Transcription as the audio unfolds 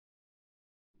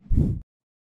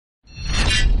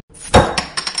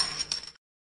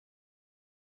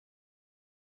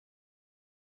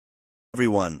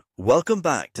Everyone, welcome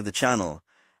back to the channel.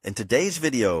 In today's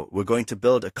video, we're going to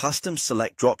build a custom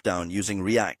select dropdown using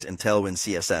React and Tailwind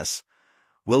CSS.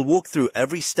 We'll walk through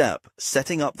every step,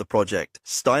 setting up the project,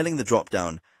 styling the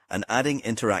dropdown, and adding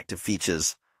interactive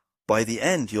features. By the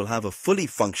end, you'll have a fully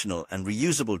functional and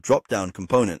reusable dropdown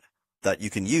component that you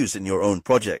can use in your own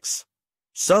projects.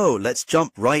 So let's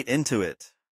jump right into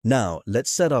it. Now, let's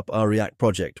set up our React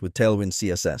project with Tailwind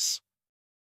CSS.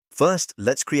 First,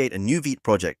 let's create a new Vite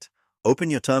project.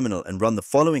 Open your terminal and run the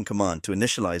following command to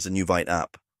initialize a new Vite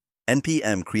app.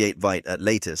 npm create Vite at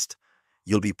latest.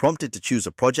 You'll be prompted to choose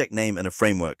a project name and a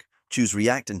framework. Choose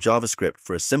React and JavaScript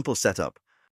for a simple setup.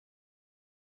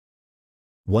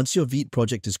 Once your Vite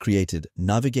project is created,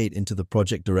 navigate into the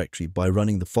project directory by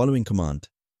running the following command: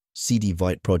 cd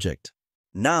Vite project.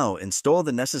 Now install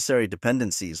the necessary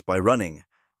dependencies by running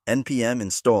npm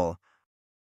install.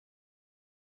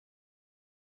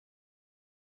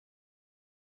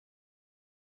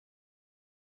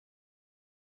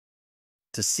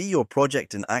 To see your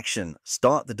project in action,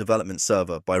 start the development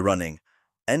server by running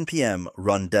npm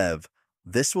run dev.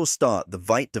 This will start the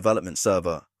Vite development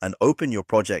server and open your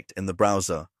project in the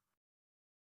browser.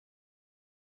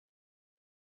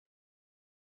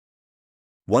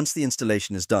 Once the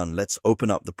installation is done, let's open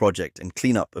up the project and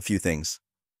clean up a few things.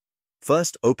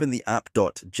 First, open the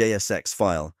app.jsx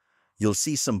file. You'll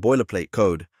see some boilerplate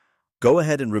code. Go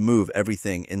ahead and remove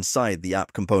everything inside the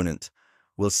app component.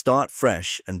 We'll start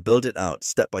fresh and build it out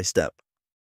step by step.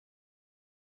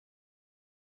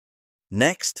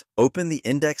 Next, open the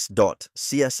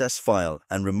index.css file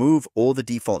and remove all the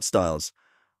default styles.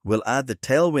 We'll add the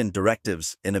Tailwind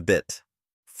directives in a bit.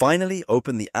 Finally,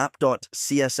 open the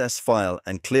app.css file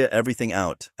and clear everything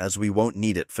out, as we won't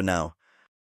need it for now.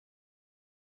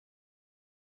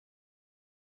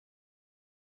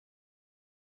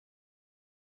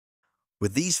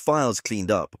 With these files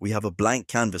cleaned up, we have a blank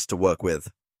canvas to work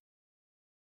with.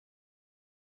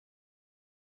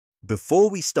 Before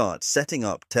we start setting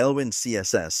up Tailwind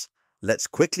CSS, let's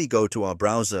quickly go to our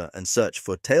browser and search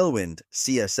for Tailwind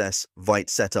CSS Vite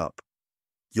Setup.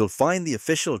 You'll find the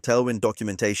official Tailwind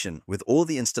documentation with all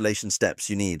the installation steps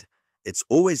you need. It's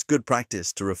always good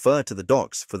practice to refer to the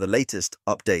docs for the latest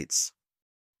updates.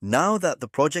 Now that the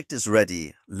project is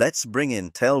ready, let's bring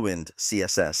in Tailwind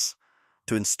CSS.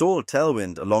 To install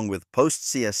Tailwind along with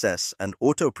PostCSS and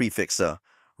AutoPrefixer,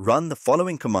 run the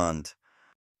following command.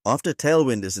 After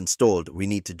Tailwind is installed, we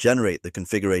need to generate the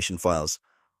configuration files.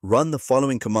 Run the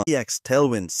following command: ex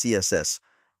Tailwind CSS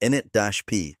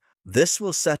init-p. This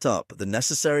will set up the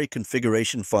necessary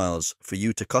configuration files for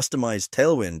you to customize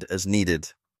Tailwind as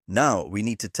needed. Now we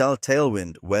need to tell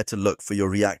Tailwind where to look for your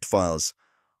React files.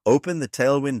 Open the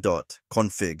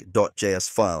tailwind.config.js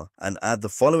file and add the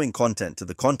following content to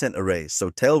the content array so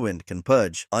Tailwind can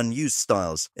purge unused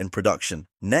styles in production.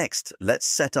 Next, let's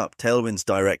set up Tailwind's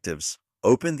directives.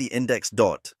 Open the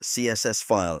index.css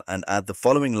file and add the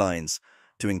following lines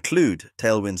to include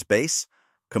Tailwind's base,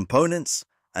 components,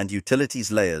 and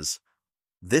utilities layers.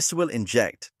 This will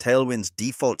inject Tailwind's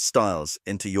default styles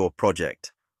into your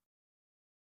project.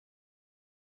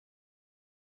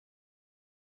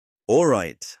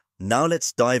 Alright, now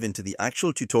let's dive into the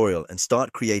actual tutorial and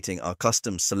start creating our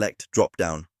custom select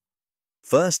dropdown.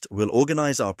 First, we'll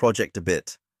organize our project a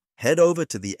bit. Head over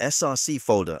to the src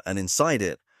folder and inside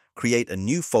it, create a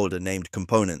new folder named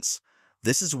Components.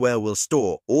 This is where we'll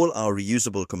store all our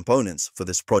reusable components for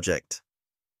this project.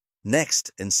 Next,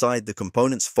 inside the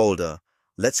Components folder,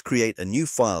 let's create a new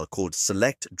file called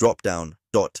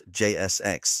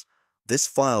selectdropdown.jsx. This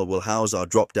file will house our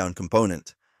dropdown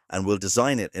component, and we'll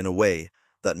design it in a way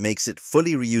that makes it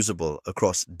fully reusable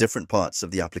across different parts of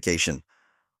the application.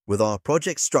 With our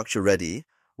project structure ready,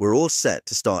 we're all set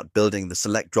to start building the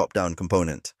select dropdown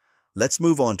component. Let's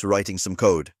move on to writing some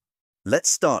code. Let's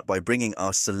start by bringing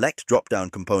our select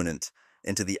dropdown component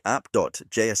into the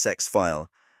app.jsx file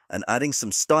and adding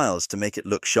some styles to make it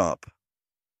look sharp.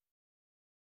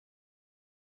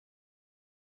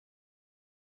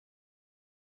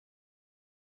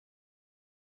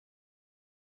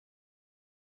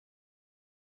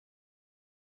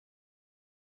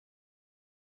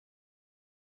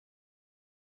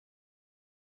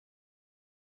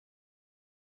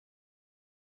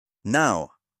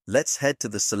 Now, let's head to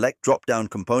the select dropdown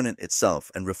component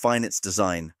itself and refine its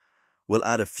design. We'll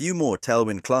add a few more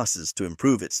Tailwind classes to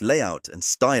improve its layout and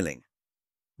styling.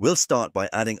 We'll start by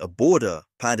adding a border,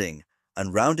 padding,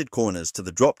 and rounded corners to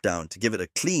the dropdown to give it a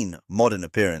clean, modern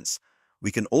appearance. We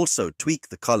can also tweak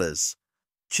the colors,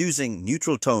 choosing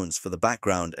neutral tones for the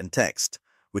background and text,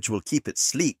 which will keep it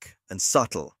sleek and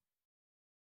subtle.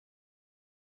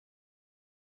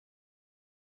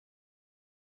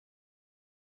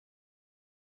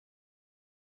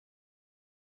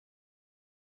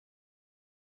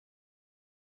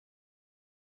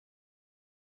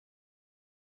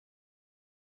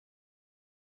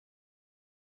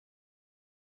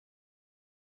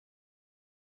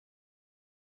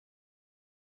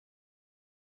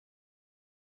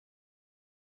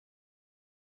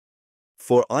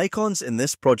 For icons in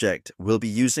this project, we'll be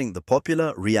using the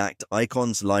popular React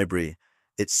Icons library.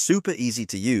 It's super easy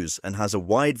to use and has a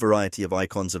wide variety of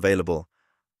icons available.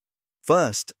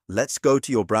 First, let's go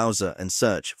to your browser and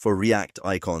search for React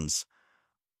icons.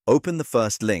 Open the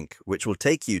first link, which will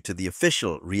take you to the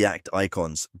official React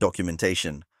icons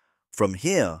documentation. From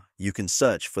here, you can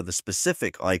search for the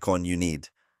specific icon you need.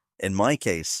 In my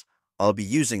case, I'll be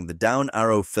using the down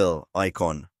arrow fill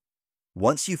icon.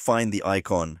 Once you find the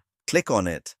icon, click on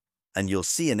it, and you'll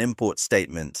see an import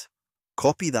statement.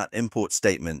 Copy that import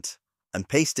statement and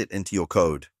paste it into your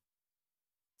code.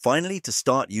 Finally, to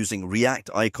start using React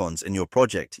icons in your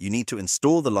project, you need to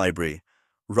install the library.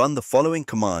 Run the following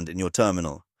command in your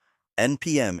terminal: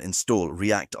 npm install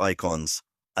React icons,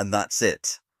 and that's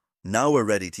it. Now we're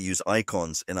ready to use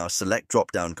icons in our select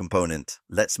dropdown component.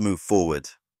 Let's move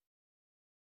forward.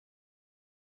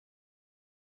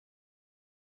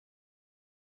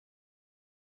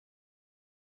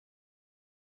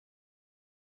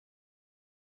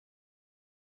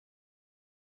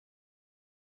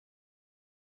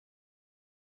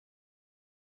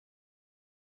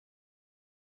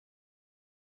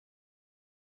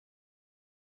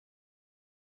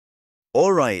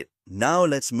 Alright, now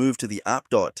let's move to the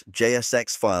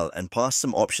app.jsx file and pass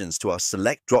some options to our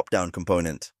select dropdown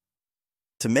component.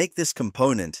 To make this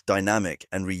component dynamic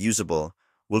and reusable,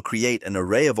 we'll create an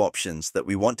array of options that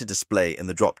we want to display in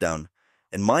the dropdown.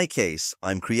 In my case,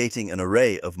 I'm creating an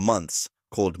array of months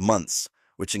called months,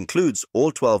 which includes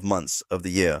all 12 months of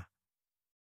the year.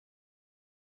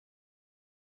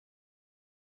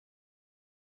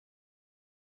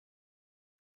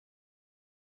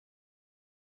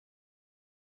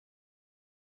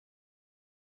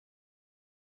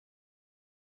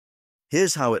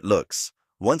 Here's how it looks.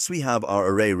 Once we have our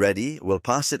array ready, we'll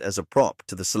pass it as a prop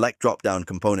to the select dropdown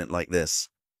component like this.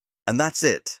 And that's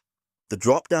it. The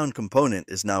dropdown component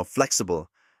is now flexible.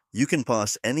 You can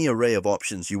pass any array of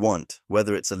options you want,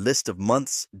 whether it's a list of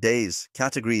months, days,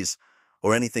 categories,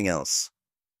 or anything else.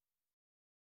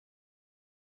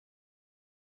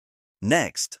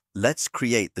 Next, let's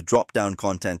create the dropdown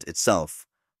content itself,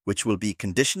 which will be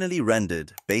conditionally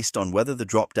rendered based on whether the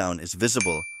dropdown is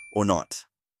visible or not.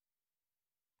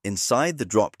 Inside the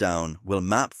dropdown, we'll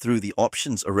map through the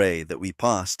options array that we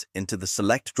passed into the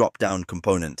select dropdown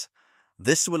component.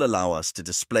 This will allow us to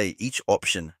display each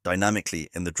option dynamically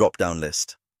in the dropdown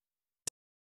list.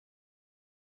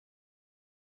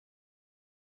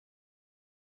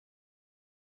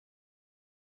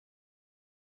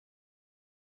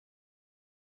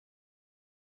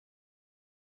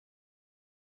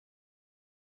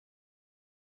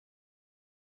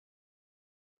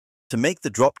 To make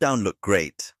the dropdown look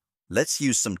great, let's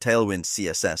use some Tailwind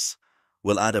CSS.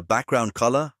 We'll add a background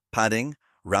color, padding,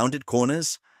 rounded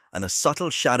corners, and a subtle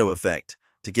shadow effect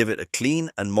to give it a clean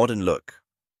and modern look.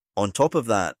 On top of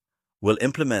that, we'll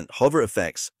implement hover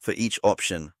effects for each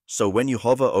option, so when you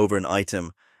hover over an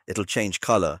item, it'll change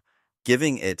color,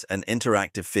 giving it an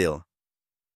interactive feel.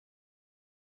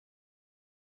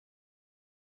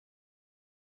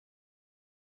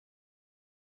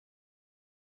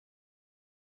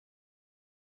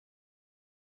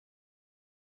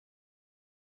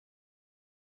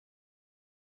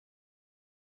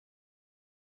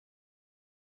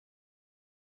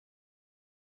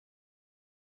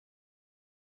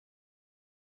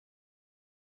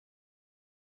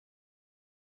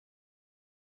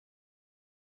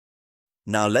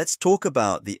 Now let's talk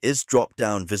about the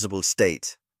isDropdown visible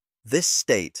state. This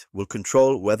state will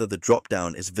control whether the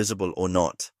dropdown is visible or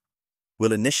not. We'll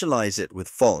initialize it with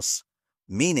false,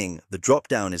 meaning the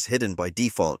dropdown is hidden by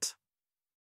default.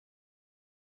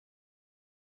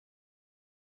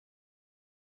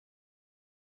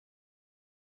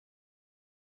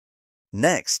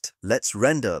 Next, let's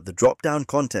render the dropdown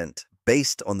content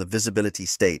based on the visibility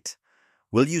state.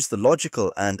 We'll use the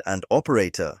logical and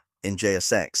operator in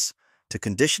JSX to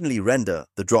conditionally render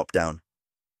the dropdown.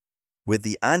 With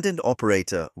the and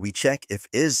operator, we check if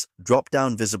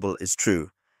isDropdown visible is true.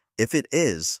 If it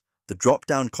is, the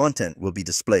dropdown content will be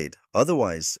displayed,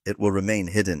 otherwise it will remain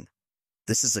hidden.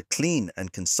 This is a clean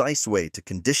and concise way to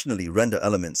conditionally render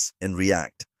elements in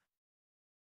React.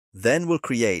 Then we'll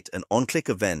create an onClick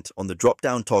event on the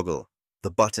dropdown toggle,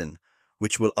 the button,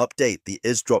 which will update the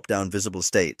isDropdown visible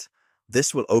state.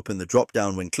 This will open the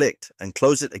dropdown when clicked and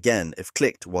close it again if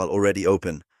clicked while already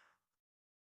open.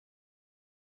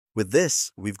 With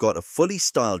this, we've got a fully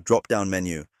styled dropdown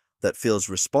menu that feels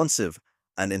responsive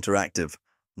and interactive.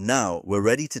 Now we're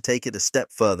ready to take it a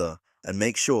step further and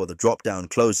make sure the dropdown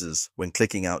closes when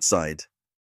clicking outside.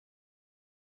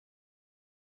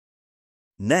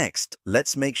 Next,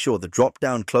 let's make sure the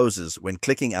drop-down closes when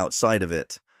clicking outside of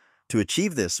it. To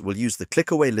achieve this, we'll use the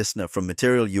click-away listener from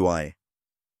Material UI.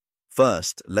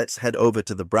 First, let's head over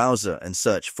to the browser and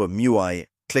search for MUI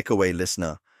click-away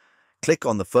listener. Click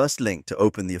on the first link to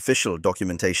open the official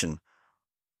documentation.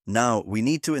 Now, we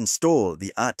need to install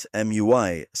the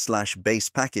 @MUI/base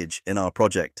package in our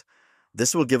project.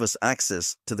 This will give us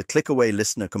access to the click-away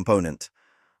listener component.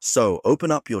 So,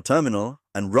 open up your terminal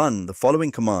and run the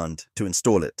following command to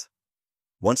install it.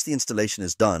 Once the installation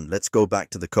is done, let's go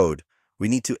back to the code. We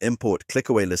need to import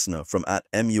click-away listener from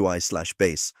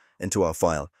 @MUI/base into our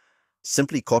file.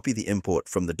 Simply copy the import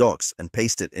from the docs and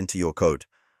paste it into your code.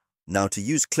 Now, to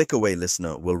use click-away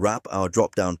listener, we'll wrap our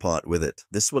drop-down part with it.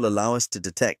 This will allow us to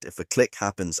detect if a click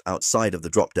happens outside of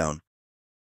the drop-down.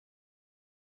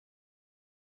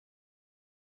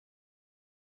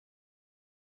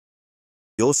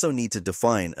 We also need to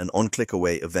define an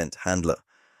on-click-away event handler.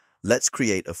 Let's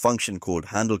create a function called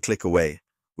handleClickAway,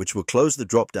 which will close the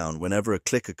drop-down whenever a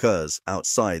click occurs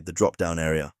outside the drop-down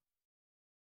area.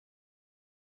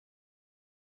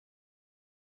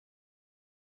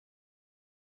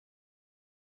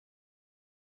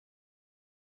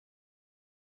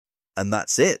 And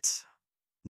that's it.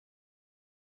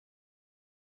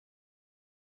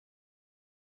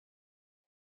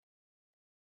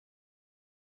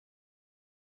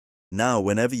 Now,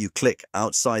 whenever you click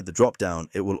outside the drop-down,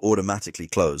 it will automatically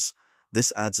close.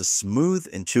 This adds a smooth,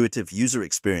 intuitive user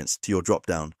experience to your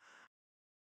drop-down.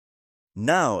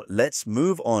 Now, let's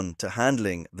move on to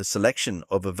handling the selection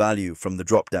of a value from the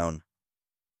drop-down.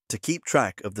 To keep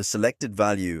track of the selected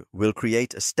value, we'll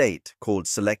create a state called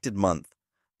selectedMonth.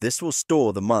 This will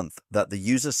store the month that the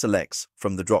user selects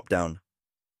from the drop-down.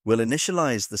 We'll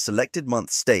initialize the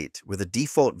selectedMonth state with a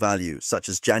default value such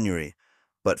as January,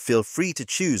 but feel free to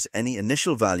choose any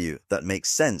initial value that makes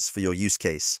sense for your use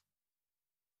case.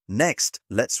 Next,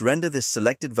 let's render this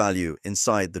selected value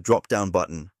inside the drop-down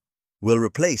button. We'll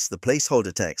replace the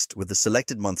placeholder text with the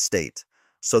selectedMonth state,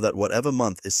 so that whatever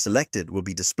month is selected will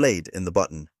be displayed in the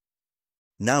button.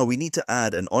 Now we need to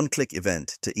add an on-click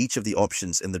event to each of the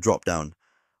options in the drop-down.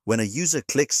 When a user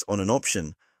clicks on an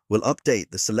option, we'll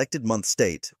update the selectedMonth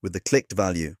state with the clicked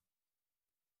value.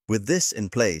 With this in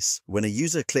place, when a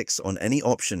user clicks on any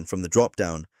option from the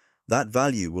drop-down, that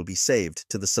value will be saved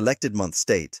to the selectedMonth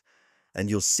state, and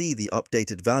you'll see the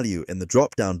updated value in the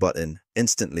drop-down button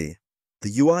instantly.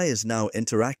 The UI is now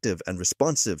interactive and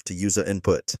responsive to user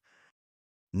input.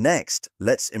 Next,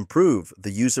 let's improve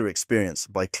the user experience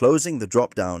by closing the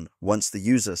drop-down once the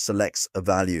user selects a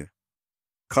value.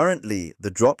 Currently,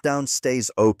 the drop-down stays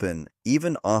open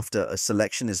even after a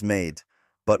selection is made,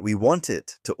 but we want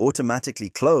it to automatically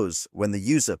close when the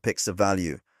user picks a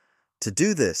value. To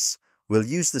do this, we'll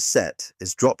use the set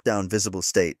is drop-down visible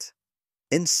state.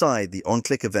 Inside the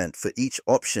on-click event for each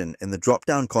option in the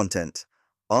drop-down content,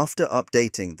 after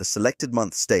updating the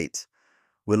selectedMonth state,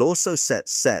 we'll also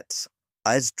set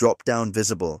as drop-down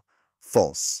visible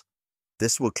false.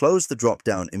 This will close the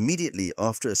drop-down immediately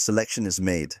after a selection is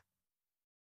made.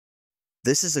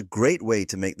 This is a great way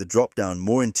to make the drop-down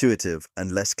more intuitive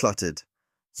and less cluttered.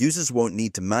 Users won't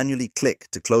need to manually click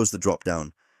to close the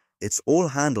drop-down. It's all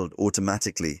handled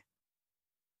automatically.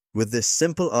 With this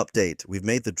simple update, we've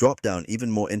made the drop-down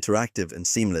even more interactive and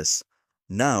seamless.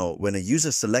 Now, when a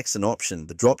user selects an option,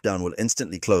 the drop-down will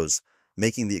instantly close,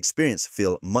 making the experience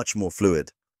feel much more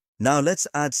fluid. Now let's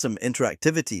add some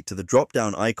interactivity to the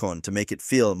drop-down icon to make it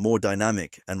feel more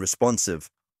dynamic and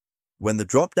responsive. When the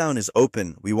drop-down is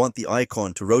open, we want the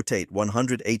icon to rotate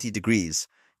 180 degrees,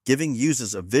 giving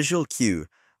users a visual cue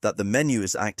that the menu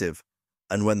is active,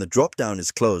 and when the drop-down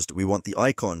is closed, we want the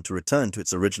icon to return to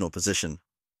its original position.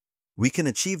 We can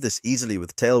achieve this easily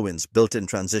with Tailwind's built-in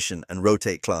transition and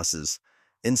rotate classes.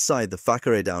 Inside the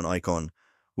factory-down icon,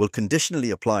 we'll conditionally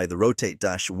apply the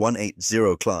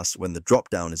rotate-180 class when the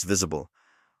drop-down is visible.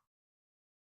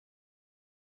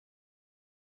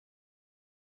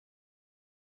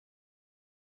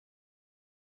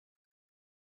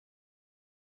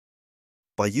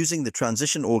 By using the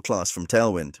Transition All class from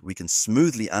Tailwind, we can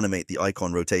smoothly animate the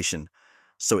icon rotation,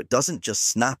 so it doesn't just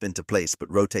snap into place but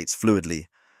rotates fluidly.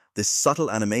 This subtle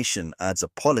animation adds a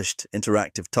polished,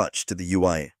 interactive touch to the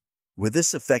UI. With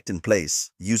this effect in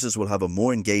place, users will have a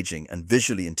more engaging and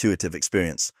visually intuitive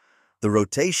experience. The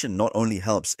rotation not only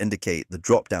helps indicate the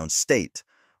drop-down state,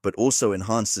 but also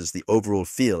enhances the overall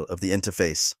feel of the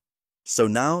interface. So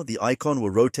now the icon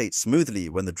will rotate smoothly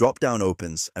when the drop-down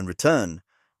opens and return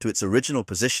to its original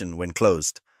position when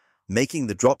closed, making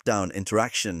the drop-down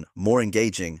interaction more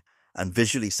engaging and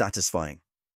visually satisfying.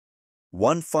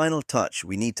 One final touch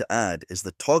we need to add is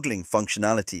the toggling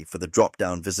functionality for the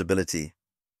drop-down visibility.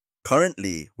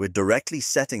 Currently, we're directly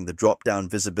setting the drop-down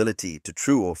visibility to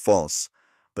true or false,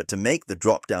 but to make the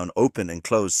drop-down open and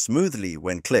close smoothly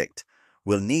when clicked,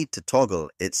 we'll need to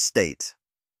toggle its state.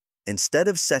 Instead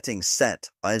of setting set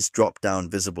is drop-down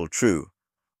visible true,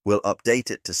 we'll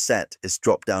update it to set is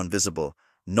drop-down visible,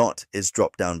 not is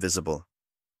drop-down visible.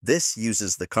 This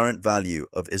uses the current value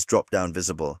of is drop-down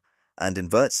visible and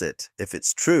inverts it. If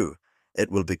it's true,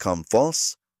 it will become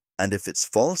false, and if it's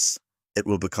false, it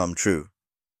will become true.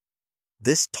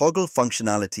 This toggle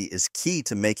functionality is key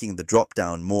to making the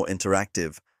drop-down more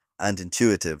interactive and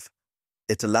intuitive.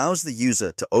 It allows the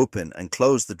user to open and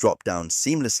close the drop-down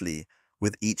seamlessly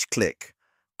with each click,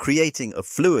 creating a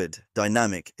fluid,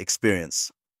 dynamic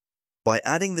experience. By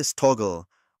adding this toggle,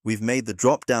 we've made the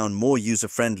drop-down more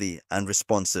user-friendly and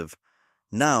responsive.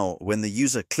 Now, when the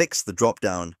user clicks the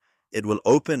drop-down, it will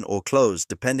open or close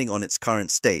depending on its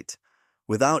current state,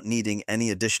 without needing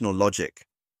any additional logic.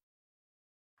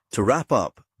 To wrap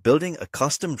up, building a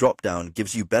custom drop-down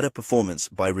gives you better performance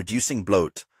by reducing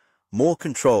bloat, more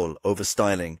control over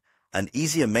styling, and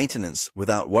easier maintenance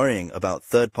without worrying about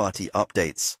third-party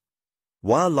updates.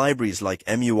 While libraries like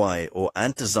MUI or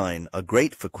AntDesign are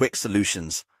great for quick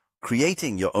solutions,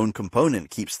 creating your own component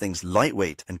keeps things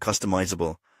lightweight and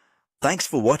customizable. Thanks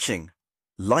for watching.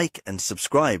 Like and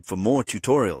subscribe for more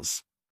tutorials.